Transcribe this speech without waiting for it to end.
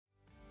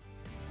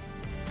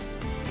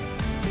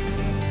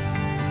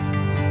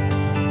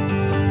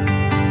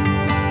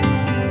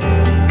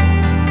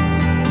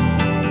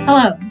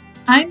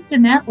I'm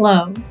Danette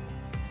Lowe,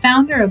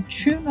 founder of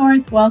True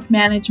North Wealth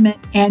Management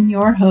and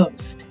your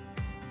host.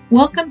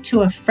 Welcome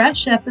to a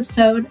fresh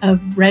episode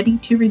of Ready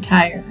to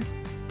Retire.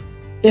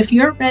 If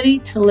you're ready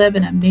to live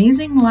an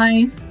amazing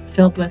life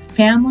filled with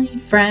family,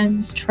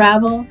 friends,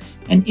 travel,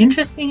 and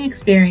interesting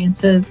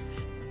experiences,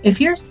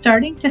 if you're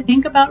starting to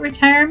think about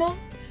retirement,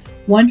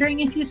 wondering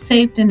if you've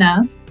saved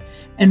enough,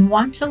 and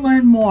want to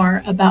learn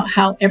more about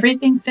how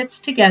everything fits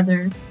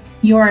together,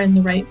 you're in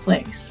the right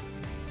place.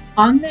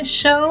 On this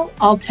show,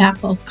 I'll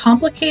tackle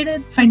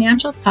complicated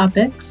financial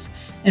topics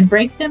and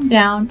break them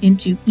down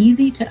into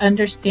easy to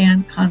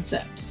understand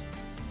concepts.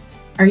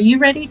 Are you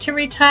ready to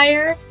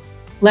retire?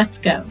 Let's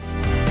go.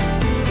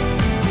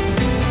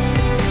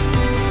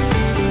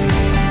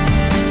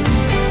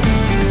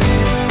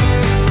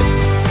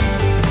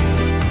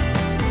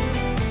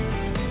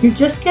 You're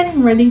just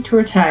getting ready to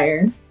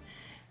retire,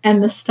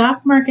 and the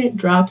stock market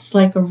drops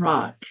like a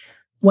rock.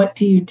 What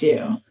do you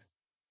do?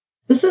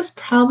 This is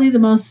probably the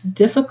most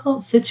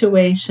difficult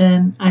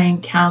situation I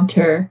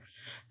encounter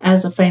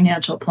as a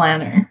financial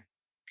planner.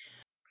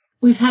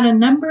 We've had a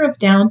number of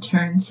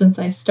downturns since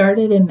I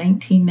started in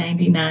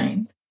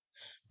 1999.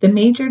 The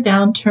major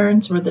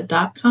downturns were the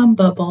dot-com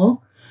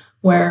bubble,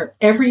 where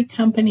every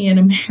company in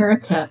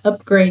America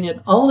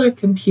upgraded all their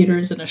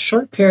computers in a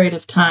short period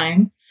of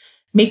time,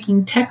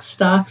 making tech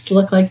stocks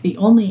look like the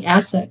only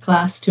asset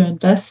class to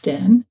invest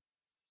in.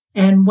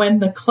 And when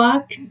the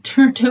clock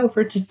turned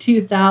over to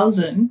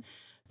 2000,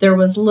 there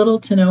was little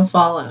to no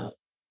fallout.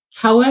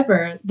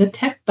 However, the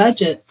tech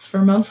budgets for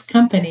most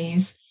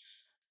companies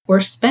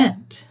were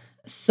spent,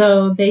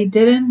 so they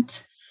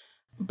didn't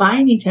buy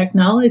any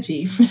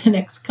technology for the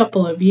next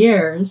couple of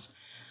years.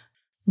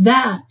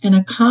 That and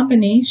a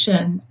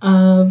combination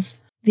of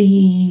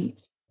the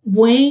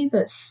way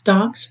that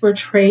stocks were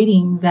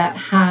trading that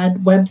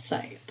had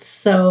websites.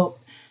 So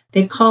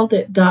they called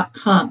it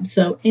 .com.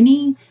 So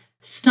any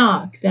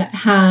stock that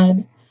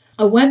had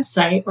a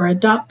website or a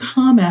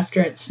 .com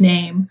after its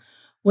name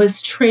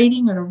was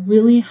trading at a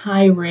really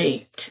high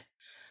rate.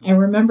 I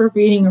remember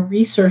reading a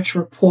research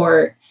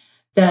report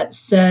that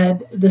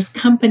said this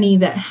company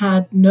that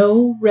had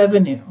no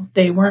revenue,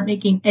 they weren't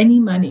making any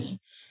money,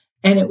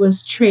 and it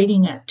was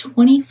trading at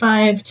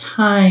 25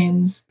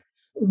 times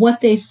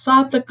what they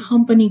thought the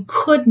company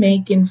could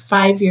make in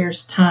 5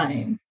 years'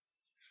 time.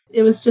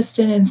 It was just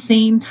an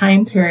insane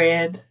time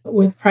period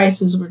with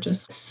prices were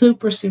just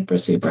super, super,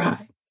 super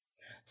high.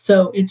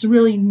 So it's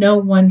really no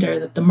wonder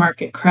that the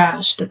market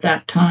crashed at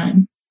that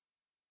time.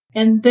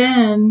 And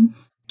then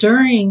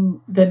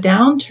during the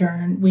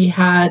downturn, we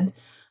had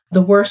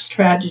the worst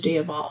tragedy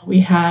of all.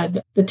 We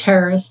had the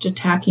terrorist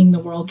attacking the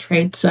World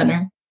Trade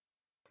Center.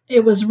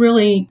 It was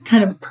really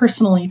kind of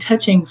personally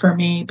touching for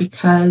me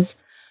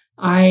because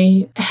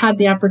I had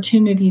the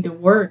opportunity to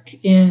work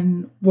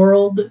in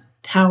World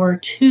Tower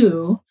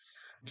 2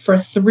 for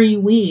 3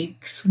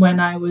 weeks when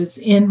I was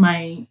in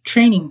my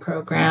training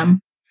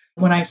program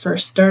when I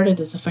first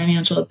started as a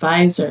financial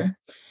advisor.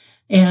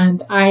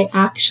 And I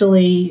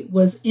actually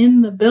was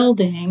in the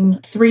building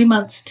 3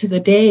 months to the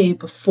day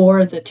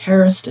before the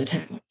terrorist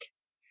attack.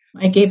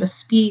 I gave a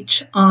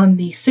speech on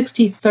the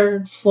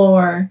 63rd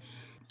floor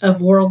of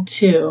World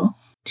 2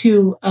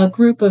 to a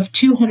group of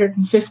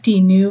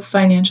 250 new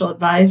financial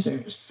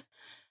advisors.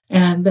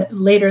 And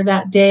later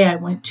that day, I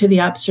went to the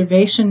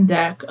observation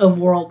deck of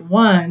World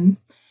 1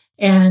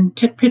 and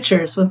took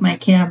pictures with my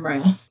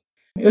camera.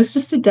 It was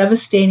just a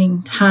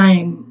devastating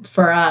time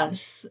for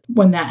us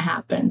when that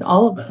happened,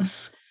 all of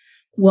us.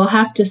 We'll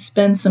have to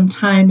spend some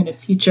time in a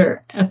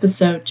future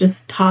episode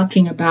just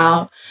talking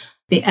about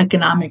the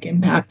economic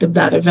impact of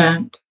that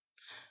event.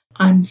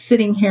 I'm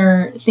sitting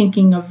here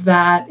thinking of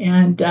that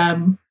and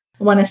I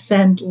want to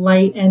send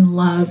light and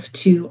love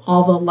to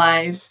all the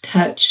lives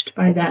touched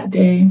by that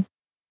day.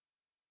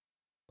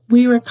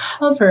 We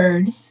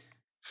recovered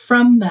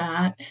from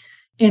that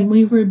and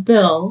we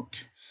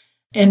rebuilt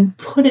and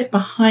put it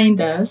behind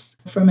us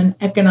from an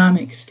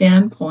economic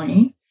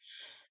standpoint.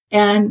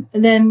 And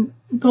then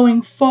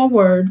going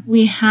forward,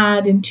 we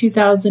had in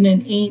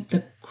 2008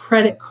 the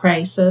credit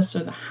crisis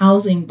or the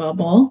housing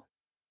bubble.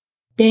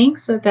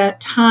 Banks at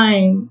that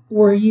time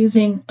were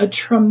using a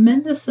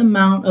tremendous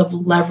amount of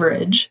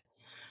leverage.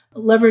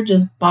 Leverage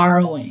is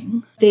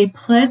borrowing. They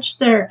pledged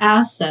their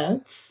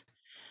assets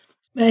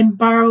and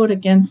borrowed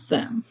against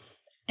them.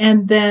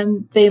 And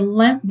then they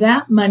lent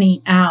that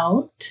money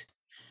out.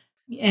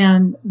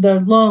 And the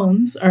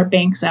loans are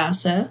banks'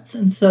 assets.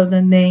 And so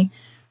then they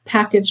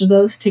packaged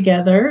those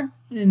together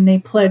and they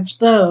pledged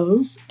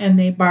those and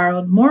they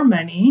borrowed more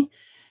money.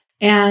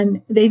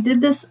 And they did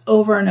this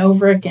over and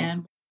over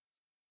again.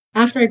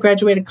 After I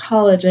graduated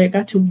college, I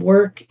got to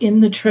work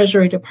in the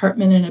Treasury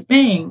Department in a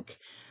bank.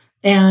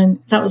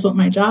 And that was what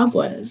my job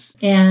was.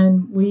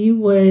 And we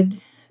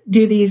would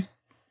do these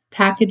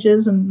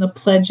packages and the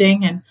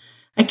pledging. And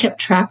I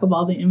kept track of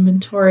all the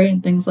inventory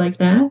and things like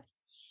that.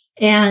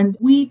 And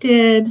we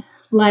did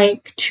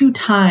like 2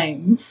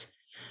 times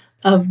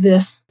of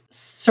this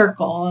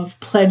circle of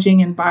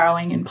pledging and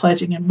borrowing and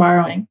pledging and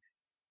borrowing.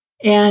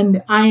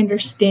 And I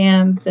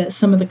understand that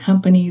some of the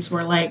companies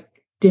were like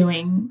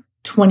doing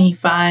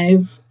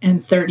 25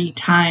 and 30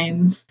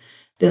 times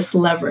this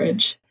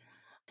leverage.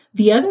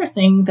 The other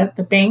thing that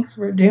the banks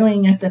were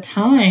doing at the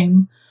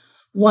time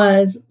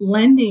was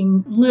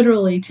lending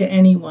literally to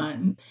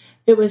anyone.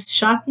 It was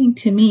shocking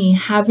to me,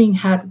 having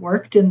had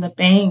worked in the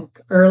bank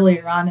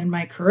earlier on in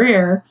my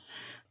career,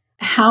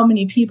 how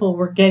many people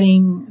were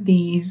getting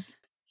these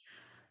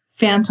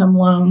phantom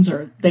loans,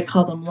 or they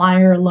call them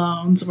liar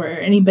loans, where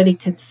anybody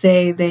could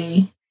say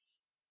they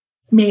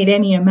made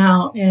any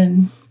amount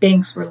and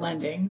banks were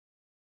lending.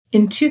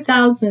 In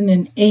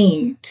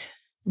 2008,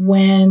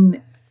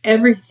 when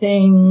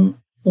everything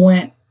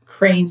went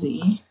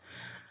crazy,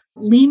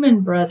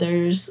 Lehman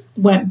Brothers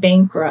went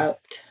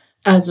bankrupt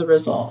as a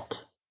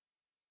result.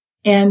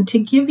 And to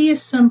give you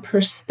some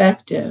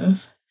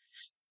perspective,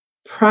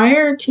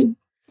 prior to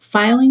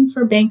filing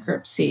for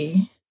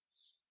bankruptcy,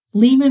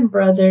 Lehman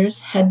Brothers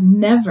had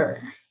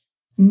never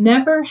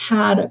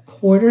had a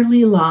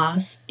quarterly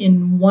loss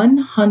in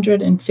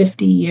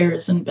 150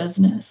 years in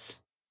business.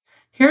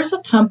 Here's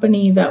a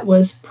company that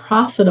was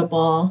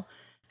profitable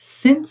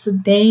since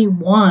day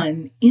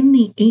one in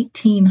the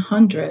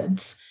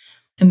 1800s,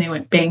 and they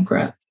went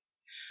bankrupt.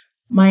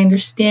 My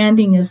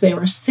understanding is they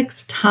were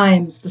 6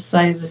 times the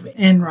size of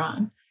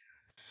Enron.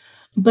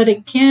 But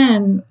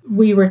again,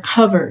 we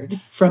recovered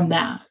from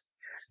that.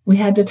 We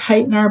had to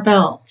tighten our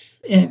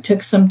belts, and it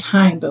took some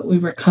time, but we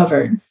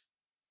recovered.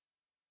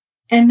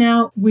 And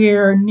now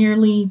we're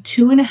nearly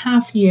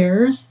 2.5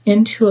 years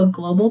into a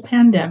global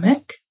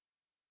pandemic.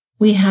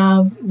 We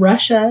have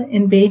Russia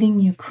invading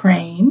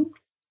Ukraine.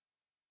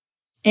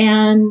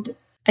 And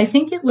I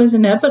think it was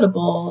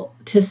inevitable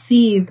to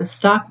see the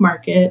stock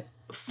market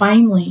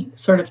finally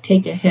sort of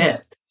take a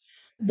hit.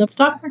 The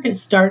stock market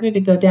started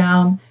to go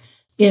down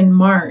in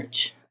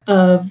March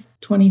of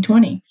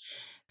 2020,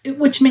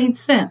 which made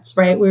sense,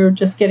 right? We were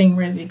just getting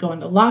ready to go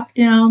into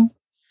lockdown,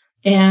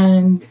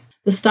 and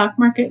the stock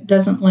market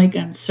doesn't like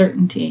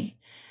uncertainty.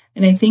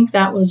 And I think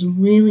that was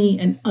really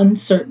an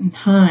uncertain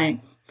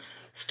time.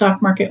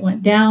 Stock market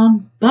went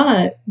down,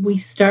 but we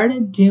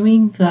started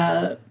doing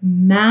the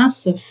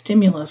massive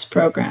stimulus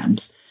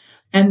programs,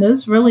 and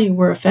those really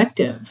were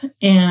effective.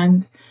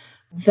 And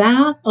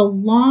that,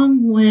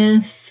 along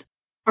with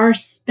our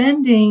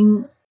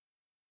spending,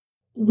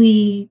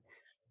 we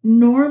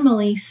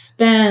normally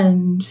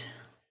spend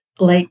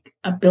like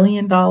 $1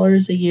 billion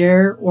a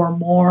year or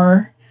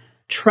more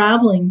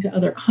traveling to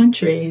other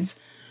countries.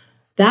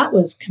 That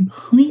was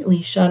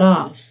completely shut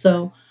off.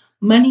 So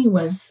money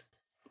was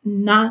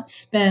not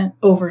spent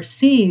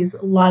overseas.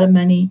 A lot of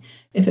money,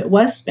 if it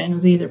was spent,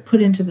 was either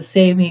put into the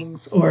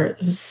savings or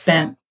it was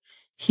spent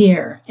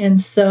here.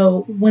 And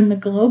so when the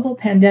global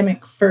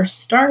pandemic first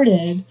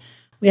started,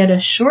 we had a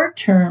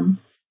short-term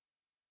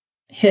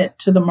hit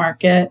to the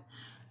market,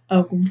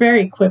 a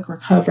very quick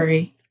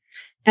recovery.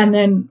 And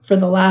then for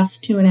the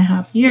last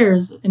 2.5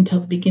 years until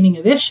the beginning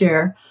of this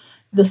year,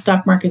 the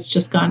stock market's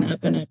just gone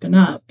up and up and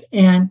up.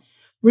 And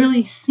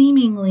really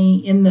seemingly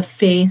in the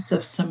face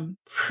of some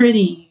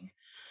pretty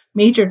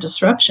major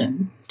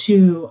disruption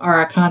to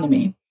our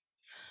economy.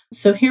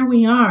 So here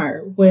we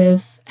are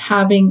with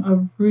having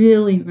a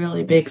really,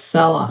 really big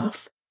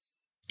sell-off.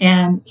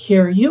 And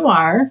here you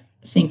are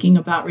thinking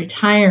about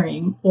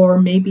retiring,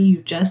 or maybe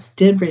you just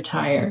did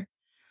retire.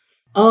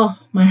 Oh,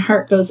 my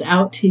heart goes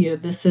out to you.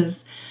 This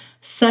is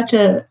such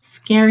a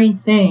scary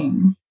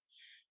thing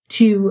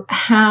to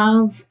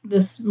have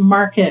this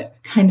market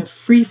kind of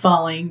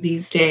free-falling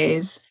these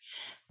days.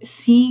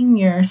 Seeing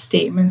your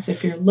statements,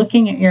 if you're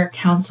looking at your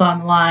accounts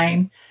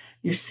online,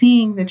 you're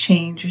seeing the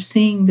change, you're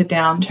seeing the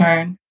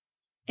downturn,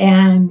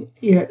 and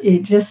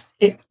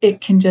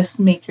it can just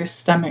make your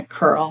stomach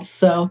curl.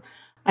 So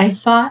I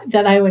thought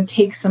that I would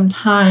take some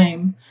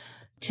time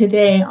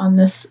today on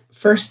this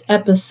first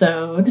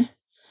episode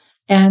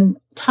and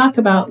talk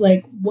about,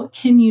 like, what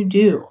can you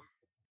do?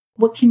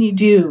 What can you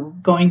do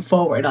going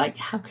forward? Like,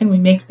 how can we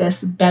make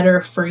this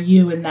better for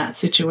you in that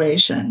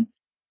situation?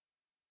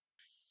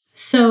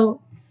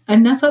 So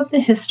enough of the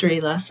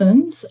history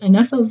lessons,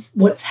 enough of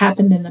what's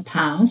happened in the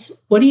past.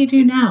 What do you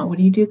do now? What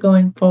do you do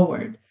going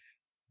forward?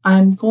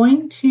 I'm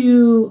going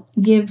to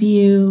give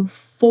you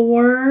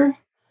 4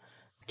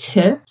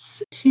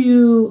 tips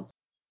to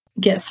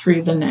get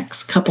through the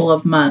next couple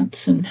of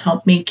months and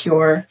help make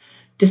your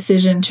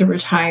decision to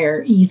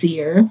retire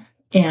easier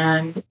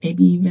and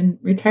maybe even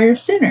retire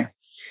sooner.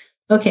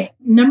 Okay,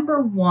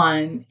 number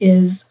 1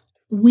 is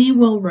we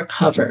will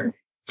recover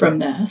from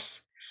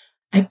this.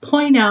 I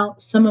point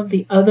out some of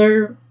the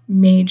other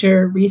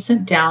major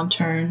recent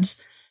downturns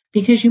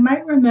because you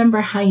might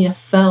remember how you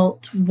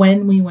felt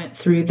when we went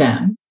through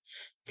them.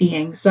 The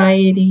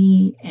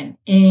anxiety and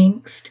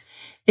angst.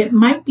 It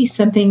might be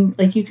something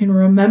like you can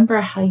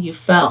remember how you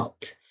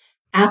felt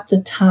at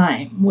the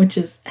time, which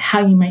is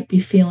how you might be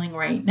feeling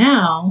right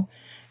now,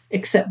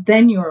 except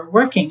then you were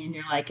working and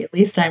you're like, at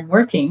least I'm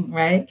working,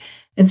 right?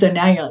 And so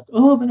now you're like,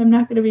 oh, but I'm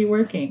not going to be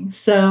working.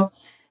 So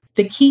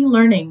the key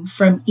learning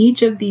from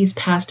each of these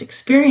past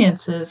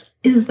experiences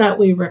is that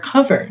we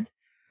recovered,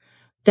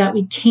 that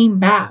we came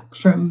back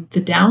from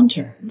the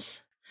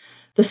downturns.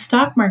 The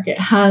stock market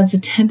has a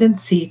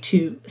tendency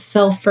to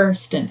sell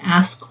first and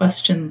ask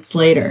questions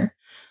later.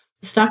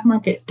 The stock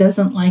market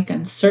doesn't like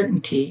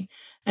uncertainty.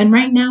 And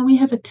right now we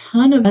have a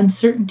ton of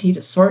uncertainty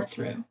to sort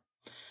through.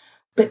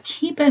 But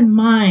keep in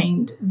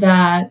mind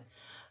that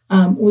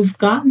we've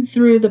gotten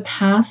through the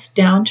past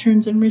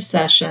downturns and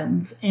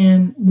recessions,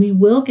 and we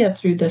will get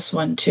through this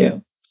one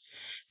too.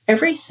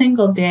 Every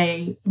single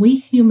day, we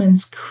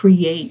humans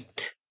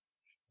create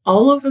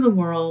all over the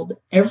world.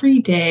 Every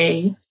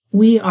day,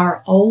 we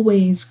are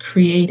always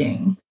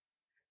creating.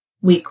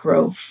 We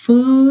grow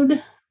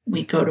food,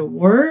 we go to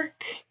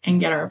work and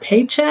get our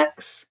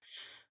paychecks,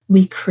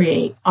 we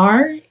create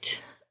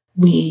art,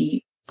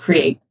 we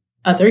create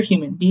other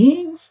human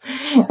beings.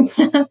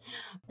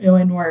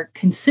 When we're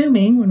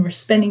consuming, when we're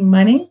spending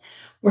money,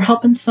 we're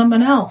helping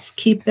someone else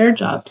keep their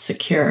job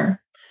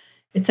secure.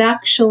 It's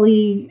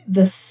actually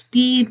the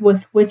speed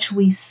with which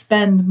we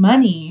spend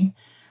money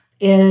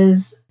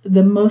is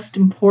the most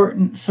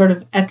important sort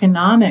of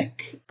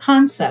economic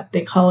concept.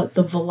 They call it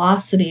the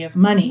velocity of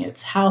money.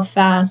 It's how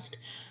fast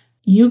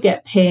you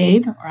get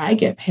paid or I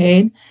get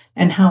paid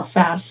and how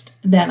fast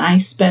then I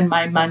spend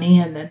my money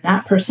and then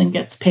that person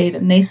gets paid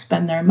and they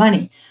spend their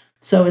money.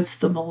 So it's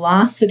the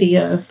velocity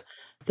of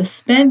the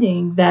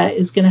spending that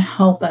is going to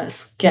help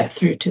us get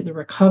through to the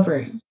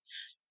recovery.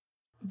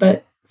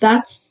 But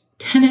that's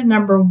tenet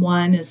number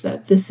one, is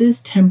that this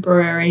is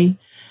temporary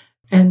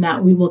and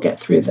that we will get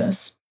through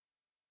this.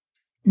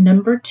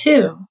 Number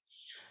two,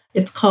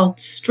 it's called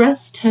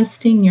stress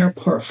testing your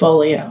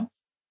portfolio.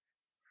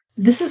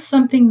 This is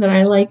something that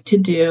I like to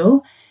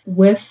do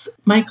with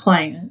my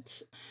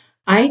clients.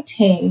 I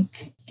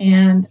take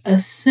and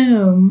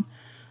assume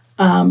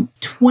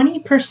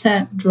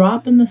 20%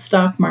 drop in the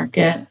stock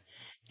market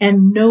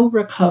and no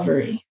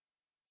recovery.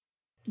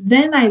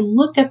 Then I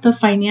look at the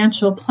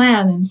financial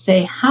plan and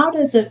say, how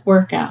does it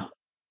work out?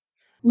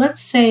 Let's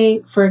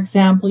say, for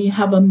example, you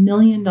have $1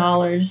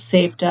 million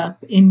saved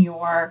up in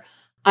your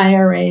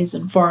IRAs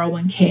and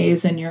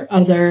 401ks and your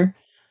other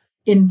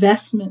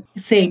investment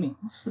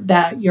savings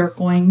that you're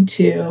going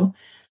to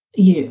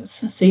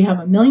use. So you have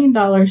 $1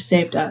 million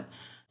saved up.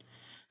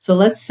 So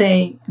let's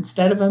say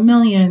instead of $1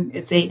 million,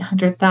 it's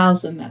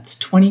 800,000. That's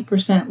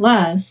 20%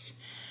 less.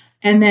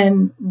 And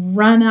then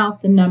run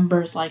out the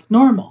numbers like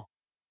normal.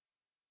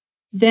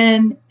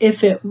 Then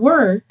if it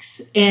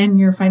works and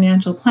your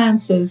financial plan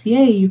says,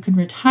 yay, you can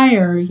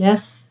retire,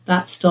 yes,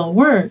 that still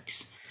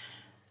works.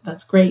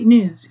 That's great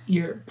news.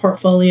 Your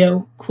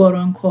portfolio, quote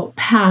unquote,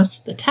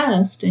 passed the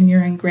test and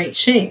you're in great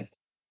shape.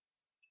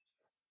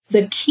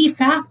 The key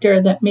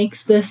factor that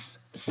makes this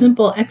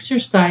simple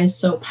exercise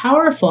so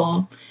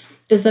powerful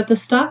is that the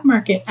stock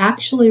market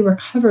actually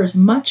recovers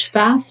much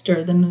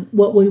faster than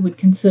what we would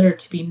consider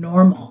to be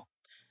normal.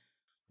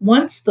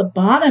 Once the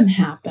bottom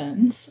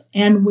happens,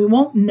 and we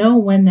won't know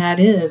when that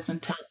is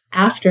until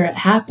after it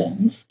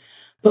happens,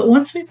 but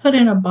once we put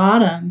in a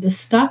bottom, the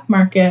stock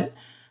market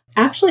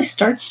actually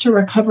starts to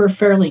recover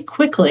fairly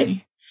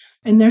quickly.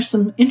 And there's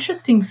some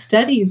interesting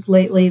studies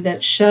lately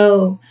that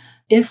show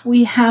if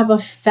we have a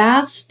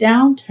fast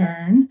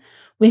downturn,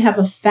 we have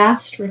a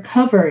fast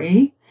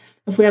recovery.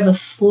 If we have a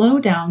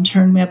slow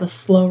downturn, we have a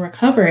slow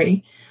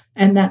recovery.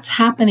 And that's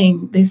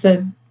happening, they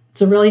said,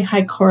 it's a really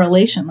high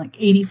correlation, like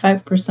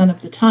 85%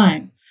 of the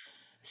time.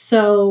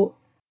 So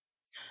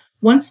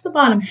once the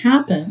bottom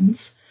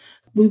happens,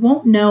 we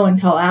won't know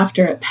until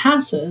after it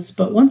passes.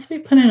 But once we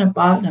put in a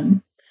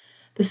bottom,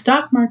 the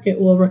stock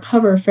market will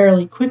recover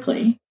fairly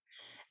quickly.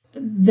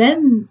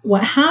 Then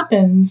what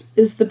happens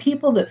is the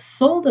people that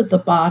sold at the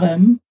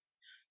bottom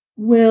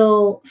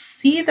will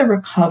see the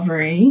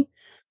recovery.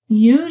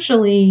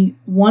 Usually,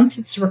 once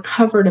it's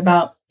recovered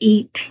about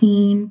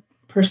 18%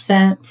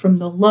 from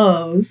the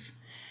lows,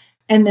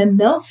 and then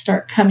they'll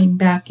start coming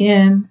back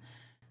in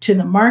to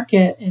the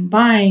market and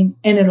buying,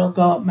 and it'll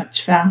go up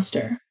much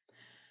faster.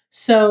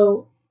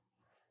 So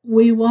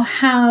we will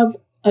have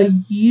a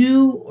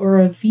U or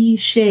a V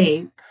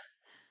shape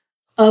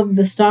of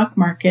the stock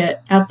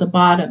market at the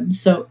bottom.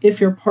 So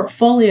if your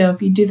portfolio,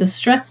 if you do the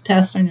stress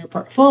test on your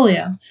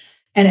portfolio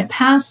and it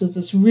passes,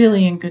 it's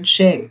really in good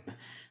shape.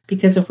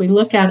 Because if we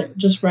look at it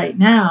just right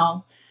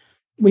now,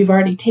 we've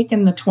already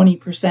taken the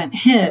 20%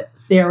 hit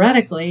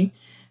theoretically.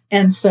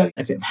 And so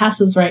if it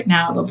passes right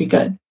now, it'll be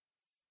good.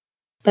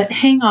 But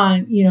hang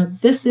on,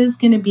 this is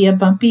going to be a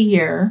bumpy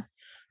year.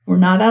 We're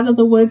not out of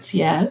the woods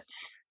yet.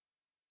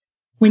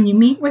 When you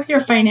meet with your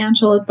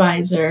financial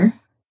advisor,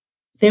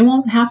 they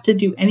won't have to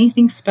do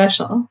anything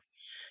special.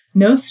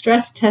 No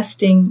stress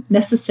testing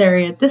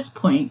necessary at this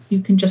point.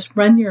 You can just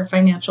run your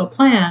financial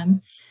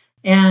plan.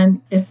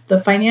 And if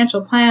the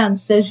financial plan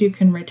says you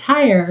can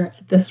retire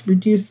at this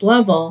reduced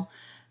level,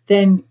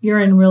 then you're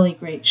in really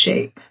great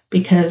shape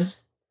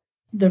because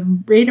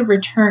the rate of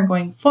return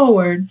going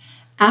forward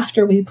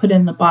after we put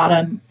in the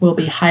bottom will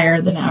be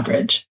higher than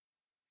average.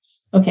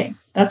 Okay,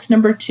 that's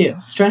number 2,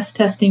 stress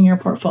testing your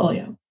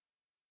portfolio.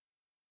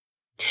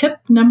 Tip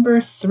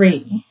number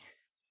 3,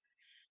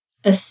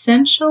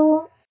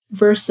 essential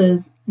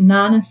versus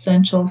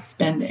non-essential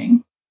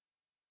spending.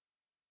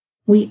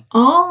 We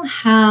all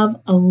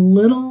have a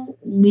little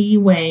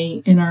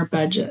leeway in our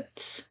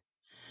budgets.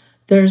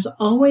 There's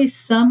always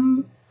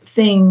some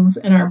things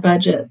in our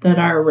budget that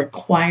are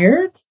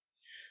required,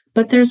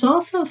 but there's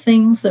also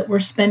things that we're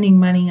spending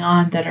money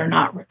on that are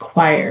not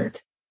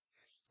required.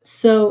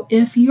 So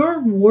if you're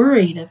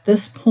worried at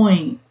this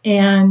point,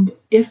 and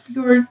if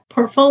your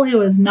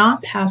portfolio is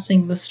not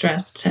passing the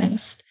stress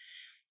test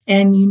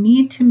and you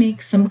need to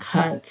make some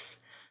cuts,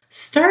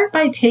 start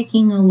by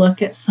taking a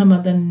look at some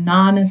of the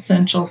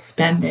non-essential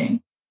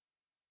spending.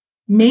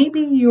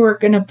 Maybe you are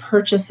going to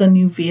purchase a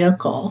new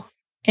vehicle.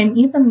 And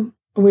even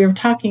we were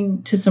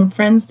talking to some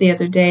friends the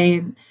other day,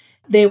 and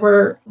they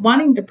were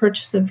wanting to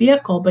purchase a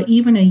vehicle, but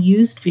even a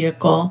used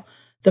vehicle,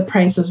 the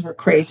prices were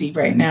crazy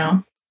right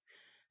now.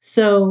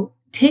 So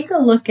take a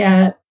look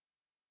at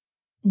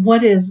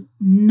what is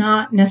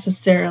not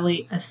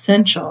necessarily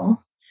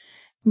essential.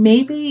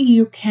 Maybe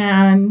you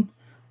can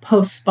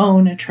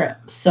postpone a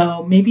trip.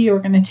 So maybe you're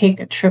going to take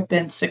a trip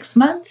in 6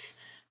 months.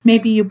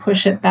 Maybe you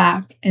push it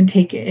back and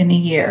take it in a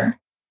year.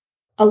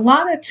 A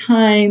lot of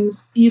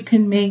times you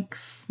can make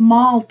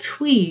small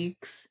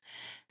tweaks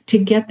to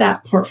get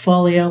that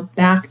portfolio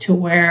back to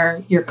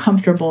where you're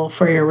comfortable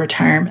for your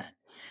retirement.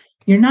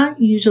 You're not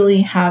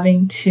usually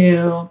having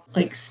to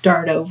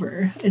start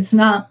over. It's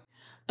not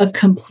a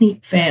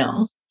complete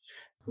fail.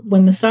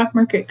 When the stock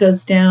market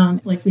goes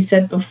down, like we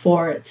said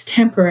before, it's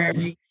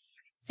temporary.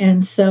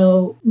 And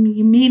so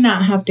you may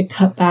not have to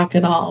cut back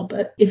at all.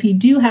 But if you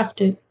do have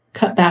to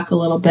cut back a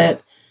little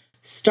bit,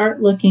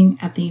 start looking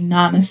at the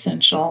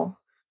non-essential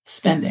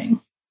spending.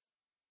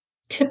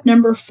 Tip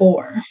number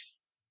 4,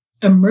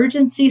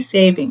 emergency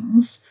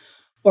savings,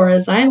 or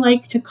as I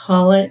like to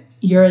call it,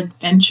 your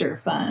adventure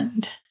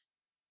fund.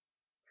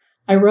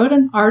 I wrote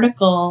an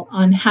article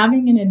on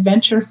having an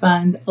adventure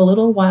fund a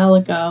little while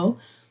ago,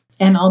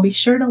 and I'll be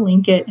sure to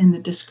link it in the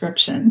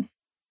description.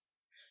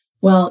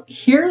 Well,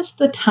 here's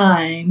the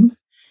time,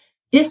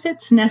 if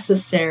it's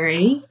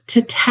necessary,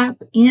 to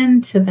tap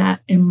into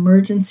that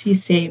emergency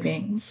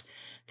savings,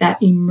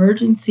 that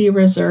emergency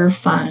reserve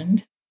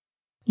fund.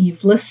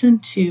 You've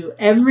listened to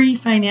every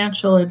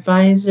financial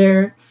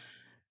advisor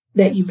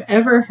that you've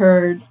ever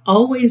heard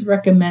always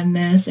recommend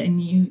this,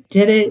 and you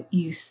did it.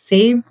 You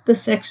saved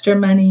this extra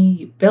money,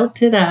 you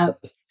built it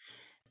up.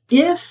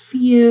 If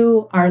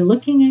you are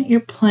looking at your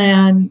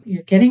plan,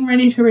 you're getting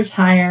ready to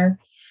retire,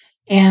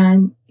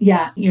 and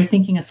you're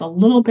thinking it's a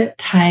little bit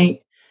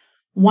tight,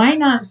 why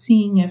not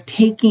seeing if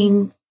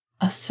taking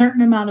a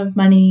certain amount of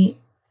money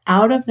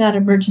out of that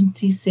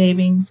emergency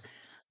savings,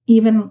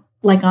 even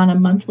on a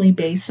monthly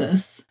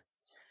basis,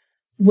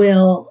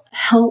 will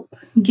help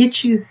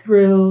get you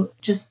through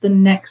just the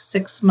next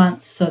 6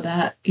 months so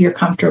that you're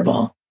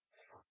comfortable.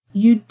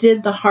 You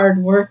did the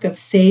hard work of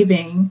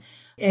saving,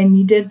 and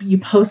you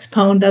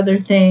postponed other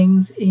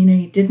things.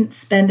 You didn't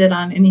spend it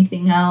on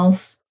anything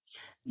else.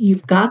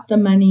 You've got the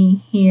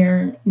money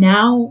here.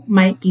 Now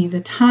might be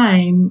the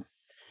time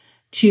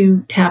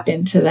to tap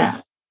into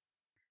that.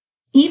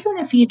 Even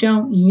if you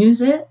don't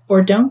use it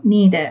or don't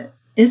need it,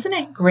 isn't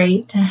it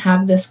great to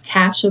have this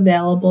cash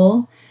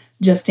available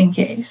just in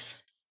case?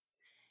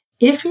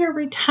 If you're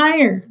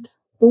retired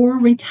or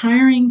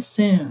retiring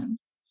soon,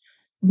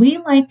 we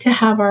like to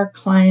have our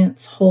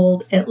clients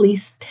hold at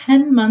least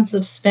 10 months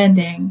of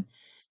spending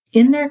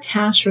in their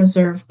cash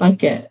reserve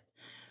bucket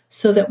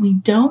so that we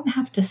don't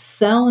have to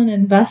sell an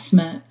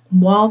investment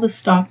while the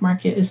stock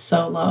market is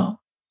so low.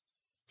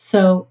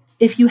 So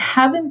if you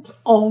haven't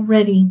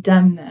already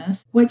done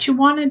this, what you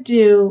want to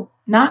do,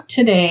 not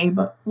today,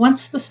 but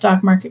once the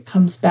stock market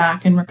comes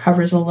back and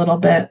recovers a little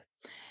bit,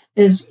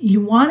 is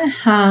you want to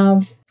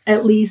have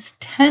at least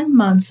 10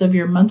 months of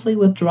your monthly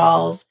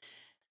withdrawals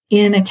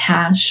in a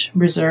cash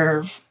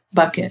reserve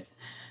bucket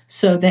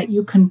so that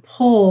you can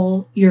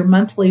pull your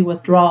monthly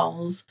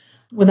withdrawals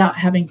without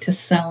having to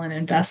sell an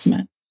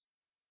investment.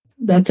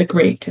 That's a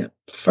great tip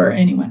for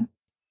anyone.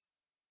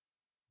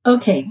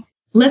 Okay,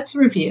 let's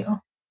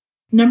review.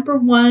 Number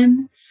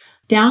 1,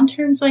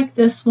 downturns like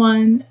this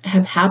one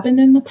have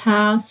happened in the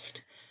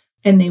past,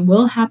 and they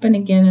will happen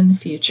again in the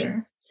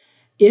future.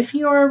 If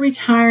you are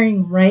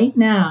retiring right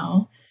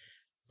now,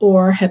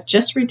 or have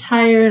just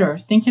retired or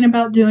thinking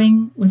about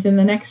doing within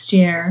the next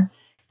year,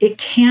 it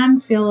can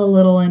feel a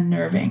little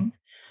unnerving.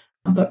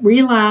 But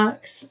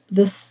relax,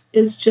 this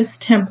is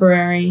just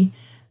temporary.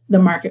 The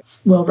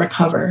markets will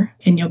recover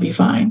and you'll be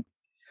fine.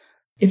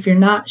 If you're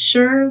not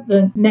sure,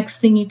 the next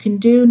thing you can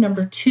do,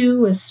 number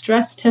 2, is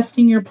stress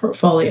testing your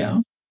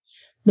portfolio.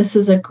 This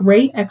is a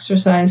great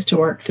exercise to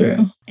work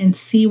through and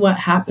see what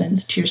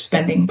happens to your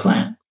spending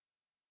plan.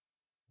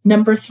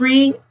 Number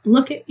 3,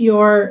 look at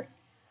your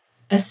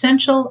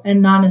essential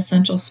and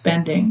non-essential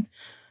spending.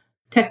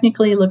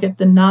 Technically, look at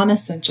the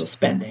non-essential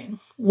spending.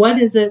 What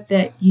is it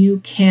that you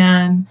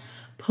can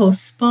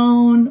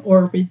postpone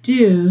or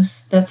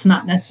reduce that's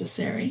not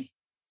necessary?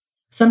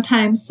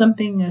 Sometimes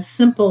something as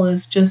simple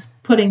as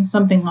just putting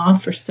something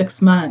off for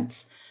 6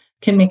 months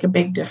can make a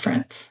big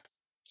difference.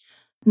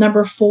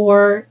 Number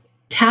 4,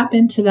 tap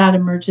into that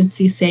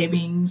emergency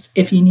savings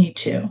if you need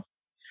to.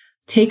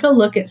 take a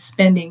look at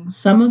spending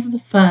some of the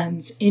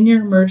funds in your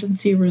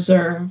emergency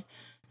reserve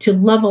to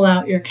level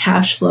out your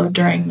cash flow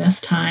during this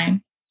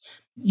time.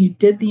 You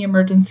did the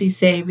emergency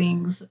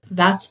savings.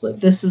 That's what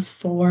this is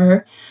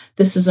for.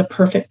 This is a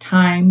perfect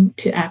time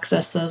to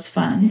access those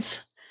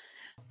funds.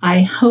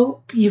 I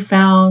hope you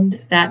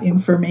found that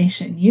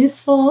information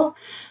useful.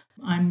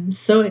 I'm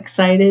so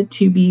excited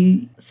to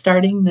be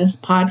starting this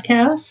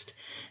podcast,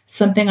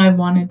 something I've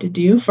wanted to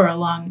do for a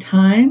long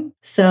time.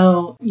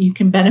 So you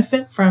can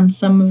benefit from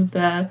some of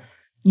the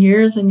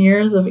years and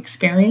years of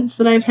experience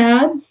that I've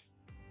had.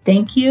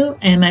 Thank you,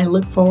 and I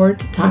look forward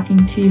to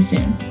talking to you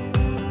soon.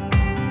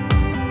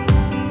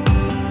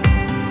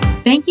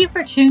 Thank you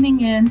for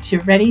tuning in to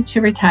Ready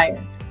to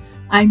Retire.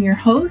 I'm your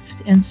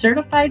host and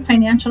certified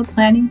financial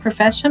planning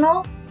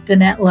professional,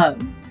 Danette Lowe.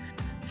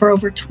 For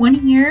over 20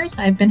 years,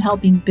 I've been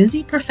helping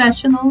busy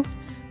professionals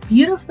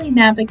beautifully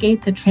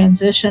navigate the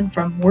transition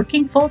from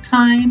working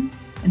full-time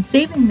and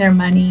saving their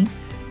money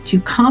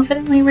to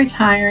confidently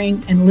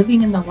retiring and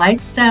living in the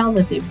lifestyle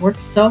that they've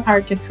worked so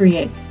hard to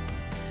create.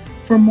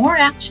 For more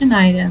action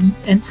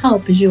items and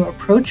help as you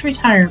approach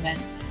retirement,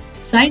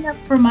 sign up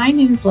for my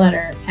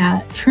newsletter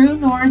at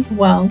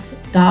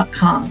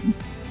TrueNorthWealth.com.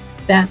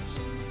 That's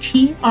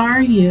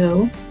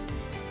TRU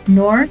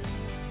North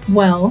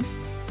Wealth,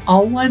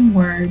 all one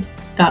word,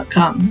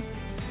 .com.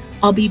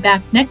 I'll be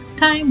back next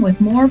time with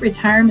more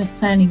retirement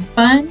planning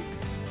fun.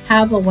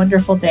 Have a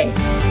wonderful day.